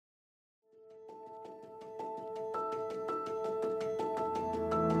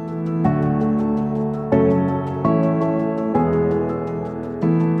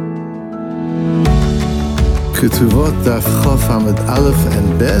Ketuvot Daf Chof Amud Aleph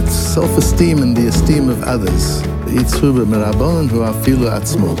and Bet, self-esteem and the esteem of others. Yitzhu b'merabonon hu afilu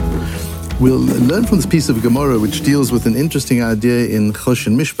atzmo. We'll learn from this piece of Gemara which deals with an interesting idea in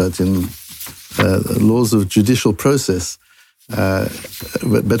Choshen Mishpat, in laws of judicial process.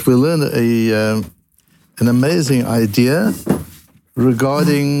 But we'll learn an amazing idea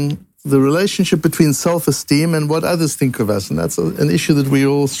regarding the relationship between self-esteem and what others think of us. And that's an issue that we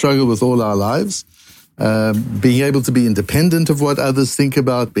all struggle with all our lives. Being able to be independent of what others think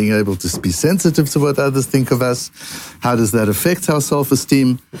about, being able to be sensitive to what others think of us. How does that affect our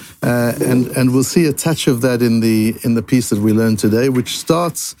self-esteem? And we'll see a touch of that in the piece that we learned today, which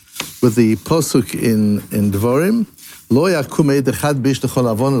starts with the posuk in Devarim. Lo yakum eid echad bish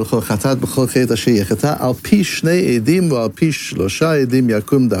l'chol avon l'chol chatat b'chol chet asher yechata al pi shnei edim v'al pi shlosha edim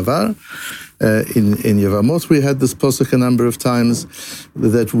yakum davar. In Yevamot, we had this posuk a number of times,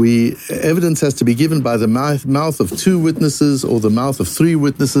 that evidence has to be given by the mouth of two witnesses or the mouth of three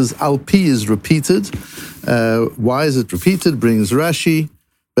witnesses. Al-pi is repeated. Why is it repeated? Brings Rashi,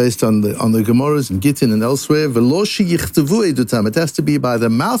 based on the Gemaras in Gittin and elsewhere. V'lo sheyichtavu edutam. It has to be by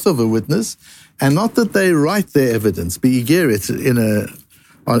the mouth of a witness, and not that they write their evidence. Be'igeret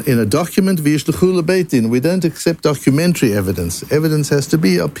in a document, v'yishluchu lebeit din. We don't accept documentary evidence. Evidence has to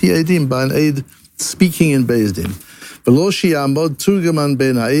be al pi edim, by an aid speaking in Beis Din. V'lo she'yamod turgaman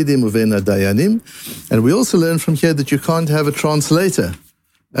ben ha'edim uven ha'dayanim. And we also learn from here that you can't have a translator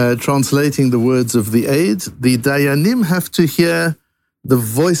translating the words of the aid. The dayanim have to hear the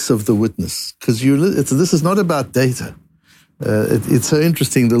voice of the witness, because this is not about data. It's so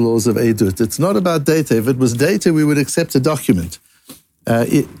interesting, the laws of Eidut. It's not about data. If it was data, we would accept a document.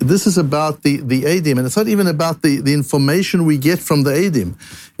 This is about the Eidim, and it's not even about the information we get from the Eidim.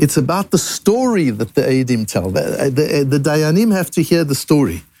 It's about the story that the Eidim tell. The Dayanim have to hear the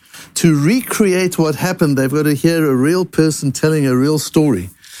story. To recreate what happened, they've got to hear a real person telling a real story.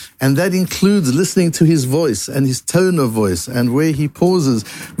 And that includes listening to his voice and his tone of voice and where he pauses.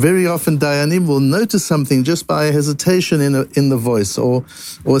 Very often Dayanim will notice something just by a hesitation in the voice, or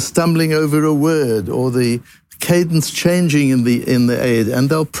stumbling over a word, or the cadence changing in the aid, and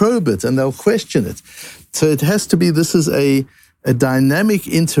they'll probe it and they'll question it. So it has to be, this is a dynamic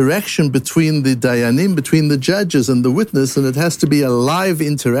interaction between the dayanim, between the judges and the witness, and it has to be a live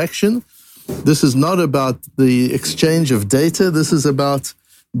interaction. This is not about the exchange of data. This is about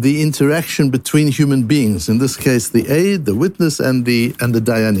the interaction between human beings. In this case, the aid, the witness, and the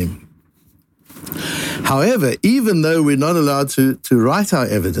dayanim. However, even though we're not allowed to write our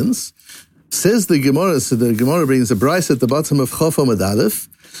evidence, says the Gemara, so the Gemara brings a bryce at the bottom of Chof Amud Aleph.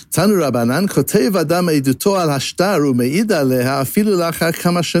 Tanu Rabbanan, Kotev Adam Eiduto al Hashtar u'me'id aleha afilu lachar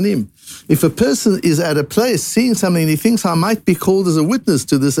kama shanim. If a person is at a place seeing something and he thinks, I might be called as a witness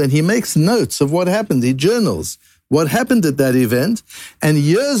to this, and he makes notes of what happened, he journals what happened at that event, and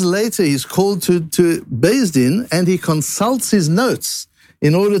years later he's called to Beis Din and he consults his notes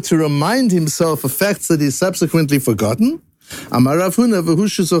in order to remind himself of facts that he's subsequently forgotten. Amar Rav Huna v'hu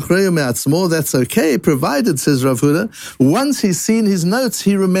shezochreyu me'atzmo, that's okay, provided, says Rav Huna, once he's seen his notes,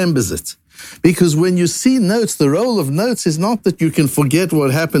 he remembers it. Because when you see notes, the role of notes is not that you can forget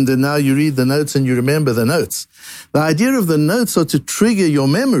what happened and now you read the notes and you remember the notes. The idea of the notes are to trigger your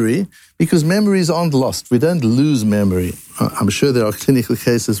memory, because memories aren't lost. We don't lose memory. I'm sure there are clinical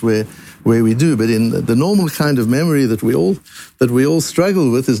cases where we do, but in the normal kind of memory that we all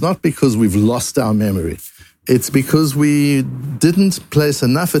struggle with is not because we've lost our memory. It's because we didn't place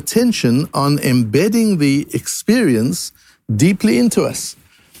enough attention on embedding the experience deeply into us.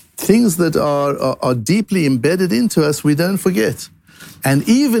 Things that are deeply embedded into us, we don't forget. And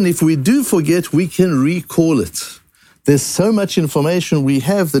even if we do forget, we can recall it. There's so much information we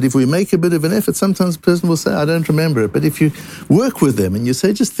have that if we make a bit of an effort, sometimes a person will say, I don't remember it. But if you work with them and you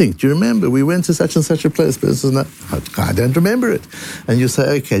say, just think, do you remember we went to such and such a place? But I don't remember it. And you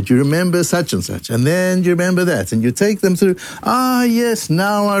say, okay, do you remember such and such? And then you remember that. And you take them through, yes,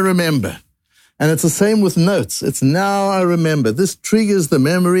 now I remember. And it's the same with notes. It's now I remember. This triggers the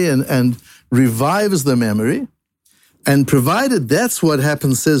memory and revives the memory. And provided that's what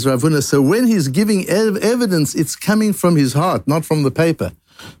happens, says Rav Huna, so when he's giving evidence, it's coming from his heart, not from the paper.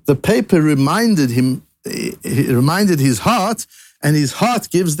 The paper reminded his heart, and his heart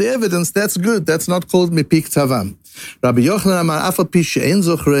gives the evidence. That's good. That's not called mipik tavam. Rabbi Yochanan amar afal pi she'en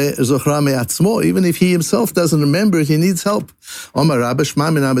zochra me'atzmo, even if he himself doesn't remember it, he needs help. Omar Rabbi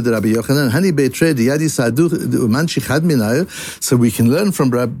Shema min Rabbi Yochanan hani beitre diyadi sadu uman shichad minayu. So we can learn from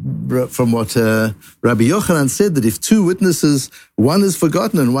what Rabbi Yochanan said, that if two witnesses, one is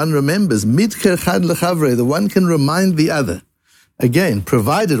forgotten and one remembers, midker chad lechavre, the one can remind the other. Again,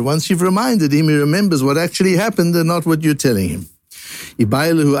 provided once you've reminded him, he remembers what actually happened and not what you're telling him.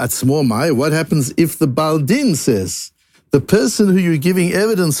 What happens if the Baal Din says, the person who you're giving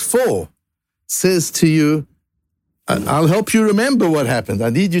evidence for says to you, I'll help you remember what happened. I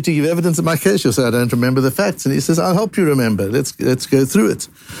need you to give evidence in my case. You'll say, I don't remember the facts. And he says, I'll help you remember. Let's go through it.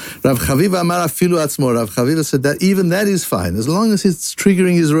 Rav Chaviva Amar afilu atzmo. Rav Chaviva said that even that is fine, as long as it's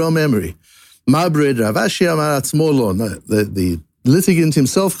triggering his raw memory. Ma'bred Rav Ashi Amar atzmo lo. No, the litigant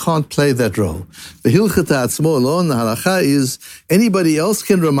himself can't play that role. The hilchata atzmo lo, the halacha is anybody else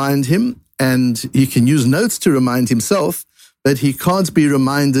can remind him, and he can use notes to remind himself, but he can't be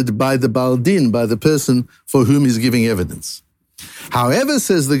reminded by the Baal Din, by the person for whom he's giving evidence. However,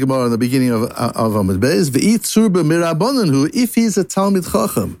 says the Gemara in the beginning of Amud Beis, v'itzur b'mirabonan, if he's a Talmid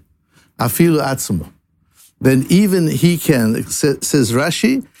Chacham, afilu atzmo, then even he can, says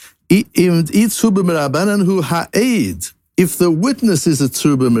Rashi, itzur b'mirabonan hu ha'eid, if the witness is a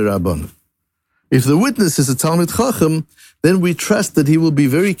tzur b'mirabonan. If the witness is a Talmid Chacham, then we trust that he will be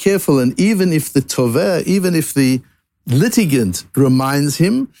very careful, and even if the toveh, even if the litigant reminds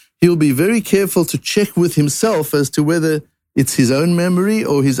him, he'll be very careful to check with himself as to whether it's his own memory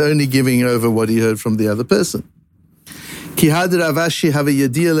or he's only giving over what he heard from the other person. There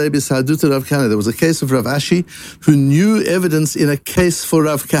was a case of Rav Ashi who knew evidence in a case for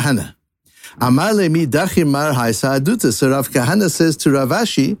Rav Kahana. So Rav Kahana says to Rav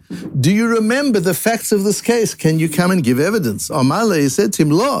Ashi, do you remember the facts of this case? Can you come and give evidence? He said to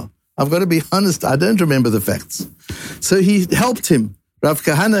him, Lo, I've got to be honest, I don't remember the facts. So he helped him. Rav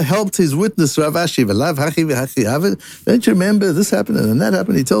Kahana helped his witness, Rav Ashi. Don't you remember this happened and that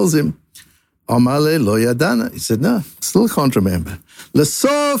happened? He tells him, Amale lo yadana. He said, no, still can't remember.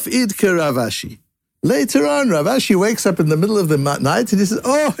 Lesof idke Rav Ashi. Later on, Rav Ashi wakes up in the middle of the night and he says,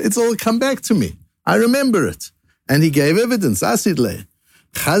 oh, it's all come back to me. I remember it. And he gave evidence. Asidle.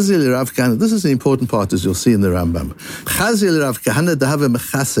 Chazil Rav Kahana. This is an important part, as you'll see in the Rambam. Chazil Rav Kahana dahave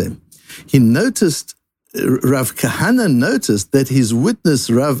mechasem. Rav Kahana noticed that his witness,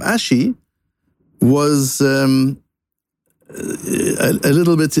 Rav Ashi, was a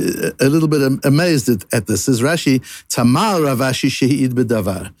little bit amazed at this. Says Rashi, Tamal Rav Ashi she'id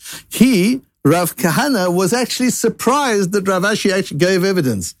bedavar. Rav Kahana, was actually surprised that Rav Ashi actually gave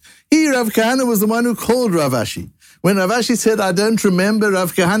evidence. Rav Kahana, was the one who called Rav Ashi. When Rav Ashi said, I don't remember,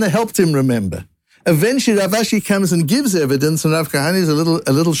 Rav Kahana helped him remember. Eventually, Rav Ashi comes and gives evidence, and Rav Kahana is a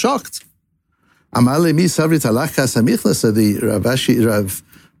little shocked. Amale mi savrit halachas hamichna. So Rav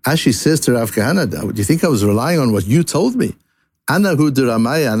Ashi says to Rav Kahana, do you think I was relying on what you told me? Anahu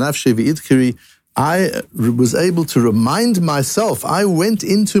deramaya anafshe v'idkiri. I was able to remind myself. I went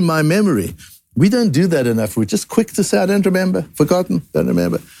into my memory. We don't do that enough. We're just quick to say, I don't remember, forgotten, don't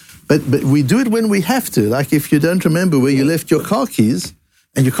remember. But we do it when we have to. Like if you don't remember where you left your car keys,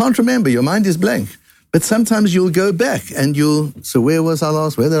 and you can't remember, your mind is blank. But sometimes you'll go back and so where was I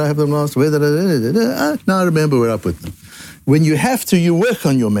last? Where did I have them last? Where did I? Now I remember where I put them. When you have to, you work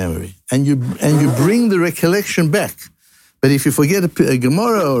on your memory and you bring the recollection back. But if you forget a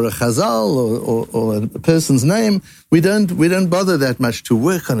Gemara or a Chazal or a person's name, we don't bother that much to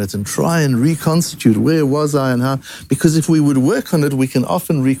work on it and try and reconstitute where was I and how. Because if we would work on it, we can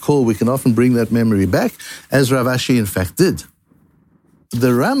often recall, we can often bring that memory back, as Rav Ashi in fact did. The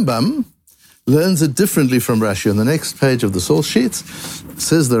Rambam learns it differently from Rashi. On the next page of the source sheet,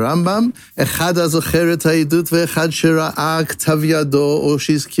 says the Rambam, Echad hazocheret ha'idut ve'echad shera'a ktav yado o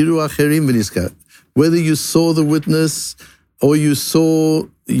shizkiru acherim v'nizkar. Whether you saw the witness or you saw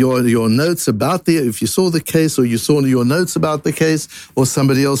your notes about if you saw the case or you saw your notes about the case or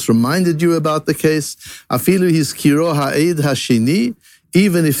somebody else reminded you about the case, afilu hizkiro ha'ed hashini,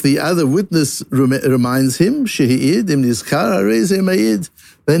 even if the other witness reminds him, shehi'id im nizkar harei ma'id,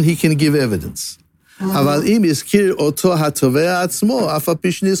 then he can give evidence. But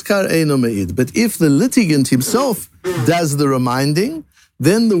if the litigant himself does the reminding,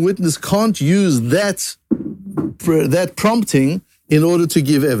 then the witness can't use that prompting in order to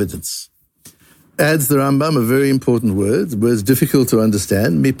give evidence. Adds the Rambam a very important word, words difficult to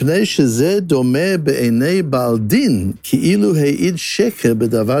understand. Mipnei shezeh domeh be'enei ba'al din ki'ilu he'id sheker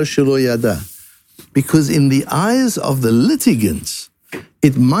bedavar shelo yada. Because in the eyes of the litigant,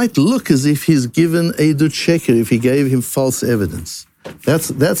 it might look as if he's given edut sheker, if he gave him false evidence.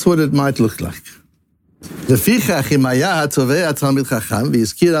 That's what it might look like. לפיכך, אם היה התובע תלמיד חכם,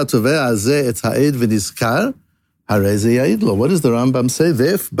 והזכיר התובע הזה את העד ונזכר, הרי זה יעיד לו. What does the Rambam say?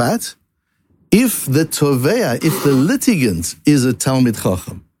 But if the litigant is a Talmid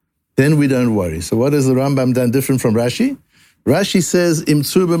Chacham, then we don't worry. So what has the Rambam done different from Rashi? Rashi says, Im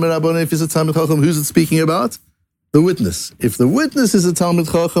tzur b'merabon, if it's a Talmid Chacham, who's it speaking about? the witness. If the witness is a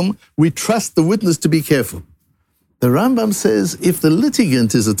Talmid Chacham, we trust the witness to be careful. The Rambam says if the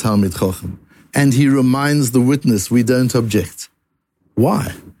litigant is a Talmid Chacham and he reminds the witness, we don't object.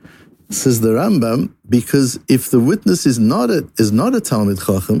 Why? Says the Rambam, because if the witness is not a Talmid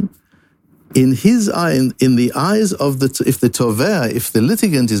Chacham, in his eye, in the eyes of if the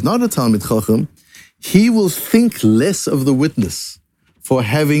litigant is not a Talmid Chacham, he will think less of the witness for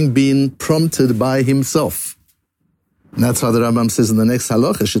having been prompted by himself. And that's how the Rambam says in the next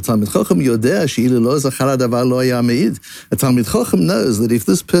halacha, Talmid Chacham yodea she'ilu lo zachara davar lo haya me'id. A Talmid Chacham knows that if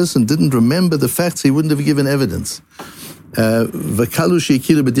this person didn't remember the facts, he wouldn't have given evidence. V'kalu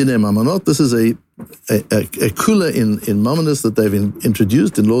she'ikilu b'dinei mamonot. This is a kula in Mamonos that they've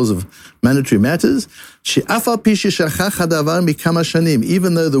introduced in laws of monetary matters. She'afal pi sheshachach hadavar mikama shanim.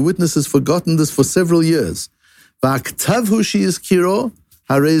 Even though the witness has forgotten this for several years. V'aktavhu she'izkiro.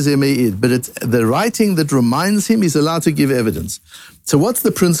 But it's the writing that reminds him he's allowed to give evidence. So what's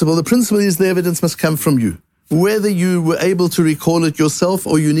the principle? The principle is the evidence must come from you, whether you were able to recall it yourself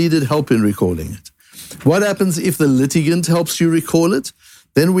or you needed help in recalling it. What happens if the litigant helps you recall it?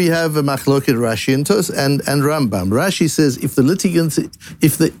 Then we have a machloket Rashi and Rambam. Rashi says if the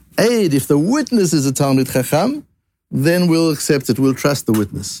witness is a Talmid Chacham, then we'll accept it, we'll trust the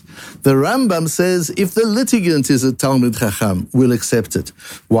witness. The Rambam says, if the litigant is a Talmid Chacham, we'll accept it.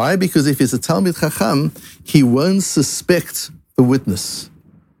 Why? Because if he's a Talmid Chacham, he won't suspect the witness.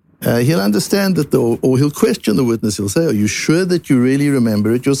 He'll understand that, or he'll question the witness. He'll say, are you sure that you really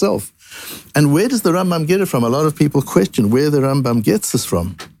remember it yourself? And where does the Rambam get it from? A lot of people question where the Rambam gets this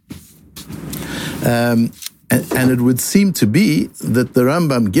from. And it would seem to be that the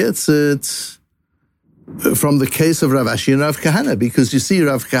Rambam gets it from the case of Rav Ashi and Rav Kahana, because you see,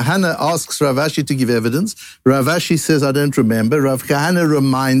 Rav Kahana asks Rav Ashi to give evidence. Rav Ashi says, I don't remember. Rav Kahana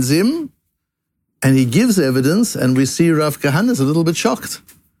reminds him, and he gives evidence, and we see Rav Kahana is a little bit shocked.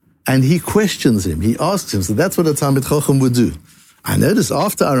 And he questions him. He asks him. So that's what a Talmid Chacham would do. I noticed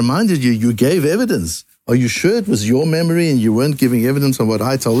after I reminded you, you gave evidence. Are you sure it was your memory and you weren't giving evidence on what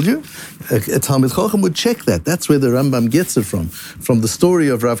I told you? A Talmid Chacham would check that. That's where the Rambam gets it from the story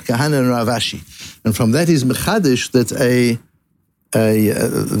of Rav Kahana and Rav Ashi. And from that is mechadish that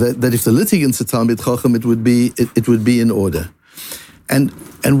that if the litigant's a Talmid Chacham, it would be in order. And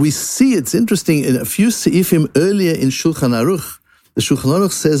we see, it's interesting, in a few seifim earlier in Shulchan Aruch, the Shulchan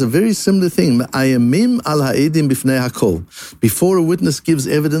Aruch says a very similar thing. Before a witness gives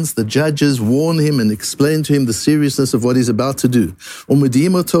evidence, the judges warn him and explain to him the seriousness of what he's about to do. And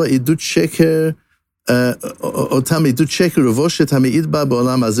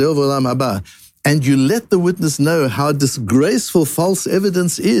you let the witness know how disgraceful false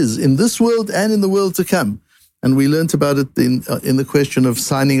evidence is in this world and in the world to come. And we learnt about it in the question of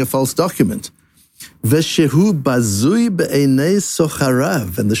signing a false document. Veshehu bazui be'enei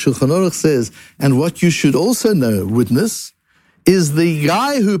socharav. And the Shulchan Aruch says, and what you should also know, witness, is the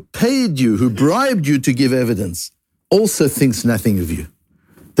guy who paid you, who bribed you to give evidence, also thinks nothing of you.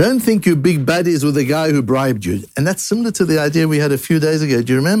 Don't think you're big buddies with the guy who bribed you. And that's similar to the idea we had a few days ago,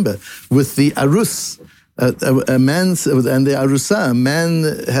 do you remember? With the arus, a man's, and the arusa, a man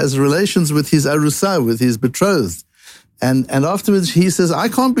has relations with his arusa, with his betrothed. And afterwards he says, I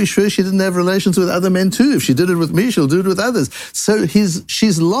can't be sure she didn't have relations with other men too. If she did it with me, she'll do it with others. So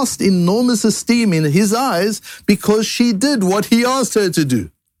she's lost enormous esteem in his eyes because she did what he asked her to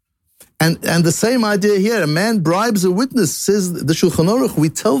do. And the same idea here, a man bribes a witness, says the Shulchan Aruch, we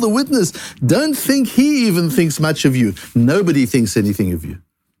tell the witness, don't think he even thinks much of you. Nobody thinks anything of you.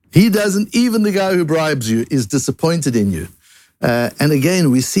 He doesn't, even the guy who bribes you is disappointed in you. And again,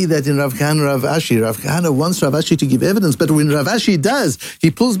 we see that in Rav Kahana, Rav Ashi. Rav Kahana wants Rav Ashi to give evidence, but when Rav Ashi does,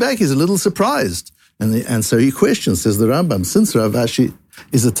 he pulls back, he's a little surprised. And so he questions, says the Rambam, since Rav Ashi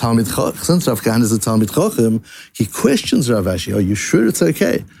is a Talmid Chacham, since Rav Kahana is a Talmid Chacham, he questions Rav Ashi, are you sure it's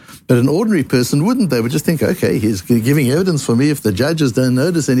okay? But an ordinary person wouldn't. They would just think, okay, he's giving evidence for me. If the judges don't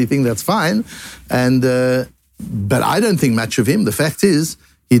notice anything, that's fine. But I don't think much of him. The fact is,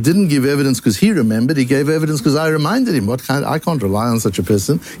 he didn't give evidence because he remembered. He gave evidence because I reminded him. I can't rely on such a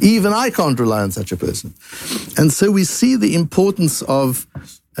person. Even I can't rely on such a person. And so we see the importance of,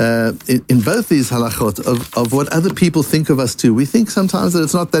 in both these halachot, of what other people think of us too. We think sometimes that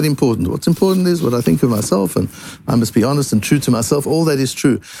it's not that important. What's important is what I think of myself, and I must be honest and true to myself. All that is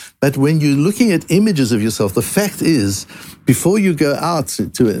true. But when you're looking at images of yourself, the fact is, before you go out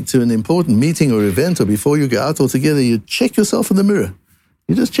to an important meeting or event, or before you go out altogether, you check yourself in the mirror.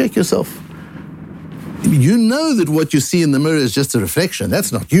 You just check yourself. You know that what you see in the mirror is just a reflection.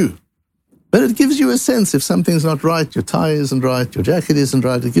 That's not you. But it gives you a sense if something's not right, your tie isn't right, your jacket isn't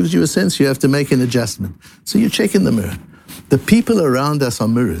right, it gives you a sense you have to make an adjustment. So you check in the mirror. The people around us are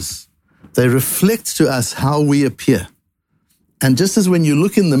mirrors. They reflect to us how we appear. And just as when you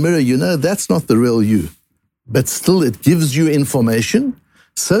look in the mirror, you know that's not the real you, but still it gives you information.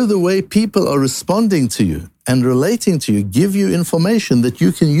 So the way people are responding to you and relating to you give you information that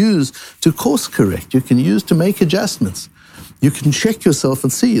you can use to course correct, you can use to make adjustments. You can check yourself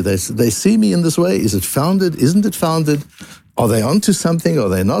and see, they see me in this way. Is it founded? Isn't it founded? Are they onto something? Are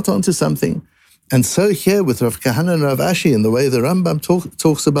they not onto something? And so here with Rav Kahana and Rav Ashi, and the way the Rambam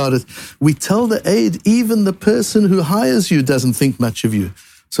talks about it, we tell the aide, even the person who hires you doesn't think much of you.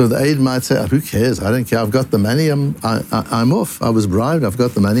 So the aide might say, who cares? I don't care. I've got the money. I'm off. I was bribed. I've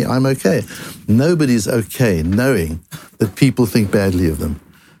got the money. I'm okay. Nobody's okay knowing that people think badly of them.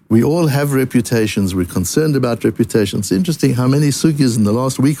 We all have reputations. We're concerned about reputations. It's interesting how many sugyas in the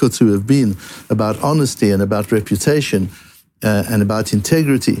last week or two have been about honesty and about reputation and about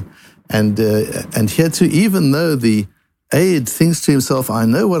integrity. And here too, even though the aide thinks to himself, I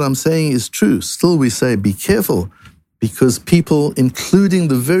know what I'm saying is true, still we say, be careful, because people, including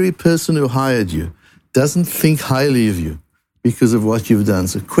the very person who hired you, doesn't think highly of you because of what you've done.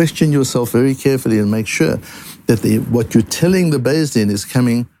 So question yourself very carefully and make sure that what you're telling the Beis Din is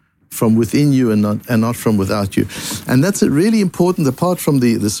coming from within you and not from without you. And that's really important, apart from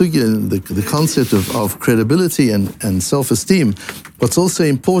the sugya and the concept of credibility and self-esteem. What's also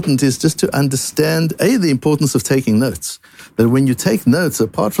important is just to understand, the importance of taking notes. That when you take notes,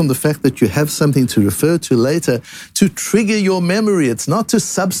 apart from the fact that you have something to refer to later, to trigger your memory. It's not to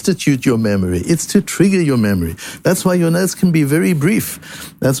substitute your memory, it's to trigger your memory. That's why your notes can be very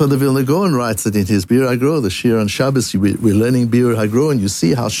brief. That's why the Vilna Gaon writes it in his Bir HaGro, the Shir on Shabbos. We're learning Bir HaGro, and you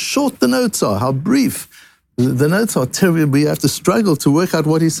see how short the notes are, how brief. The notes are terrible. We have to struggle to work out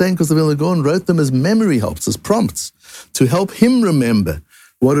what he's saying, because the Vilna Gaon wrote them as memory helps, as prompts, to help him remember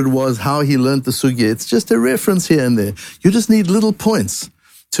what it was, how he learned the sugya. It's just a reference here and there. You just need little points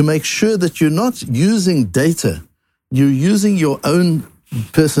to make sure that you're not using data. You're using your own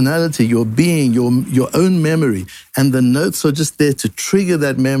personality, your being, your own memory, and the notes are just there to trigger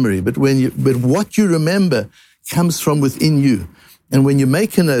that memory. But what you remember comes from within you. And when you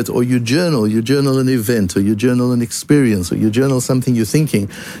make a note, or you journal an event, or you journal an experience, or you journal something you're thinking,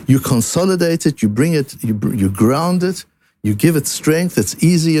 you consolidate it, you bring it, you ground it, you give it strength. It's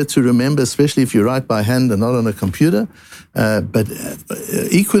easier to remember, especially if you write by hand and not on a computer. But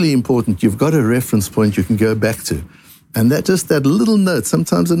equally important, you've got a reference point you can go back to. And that little note,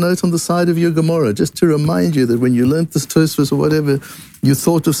 sometimes a note on the side of your Gemara, just to remind you that when you learnt this Tosfos or whatever, you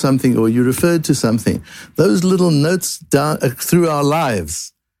thought of something or you referred to something. Those little notes down through our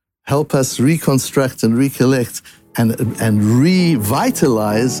lives help us reconstruct and recollect and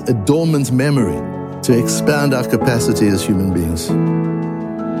revitalize a dormant memory, to expand our capacity as human beings.